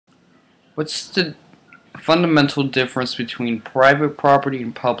What's the fundamental difference between private property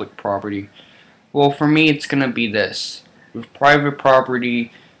and public property? Well, for me, it's going to be this. With private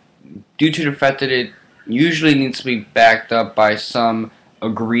property, due to the fact that it usually needs to be backed up by some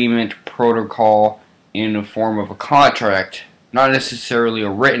agreement protocol in the form of a contract, not necessarily a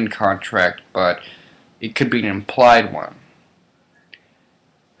written contract, but it could be an implied one.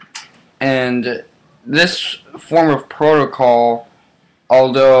 And this form of protocol,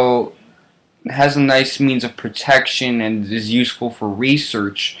 although has a nice means of protection and is useful for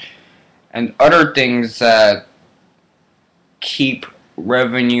research and other things that keep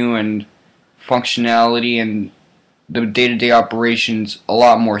revenue and functionality and the day-to-day operations a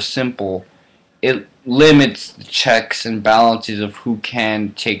lot more simple, it limits the checks and balances of who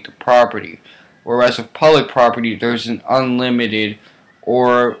can take the property. Whereas with public property, there's an unlimited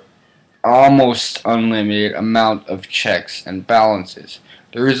or almost unlimited amount of checks and balances.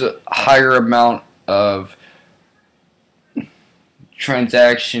 There is a higher amount of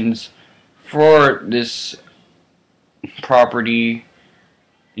transactions for this property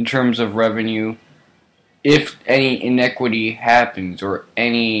in terms of revenue if any inequity happens or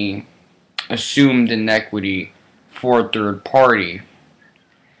any assumed inequity for a third party.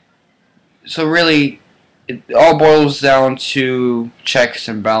 So really, it all boils down to checks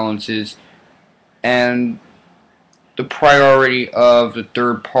and balances and the priority of the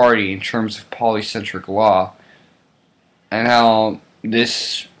third party in terms of polycentric law, and how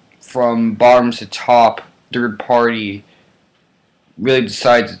this from bottom to top third party really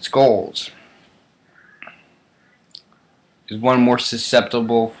decides its goals. Is one more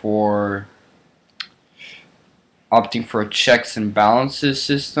susceptible for opting for a checks and balances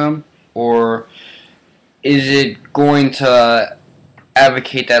system, or is it going to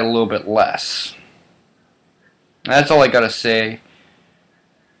advocate that a little bit less? That's all I gotta say.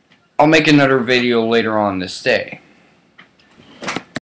 I'll make another video later on this day.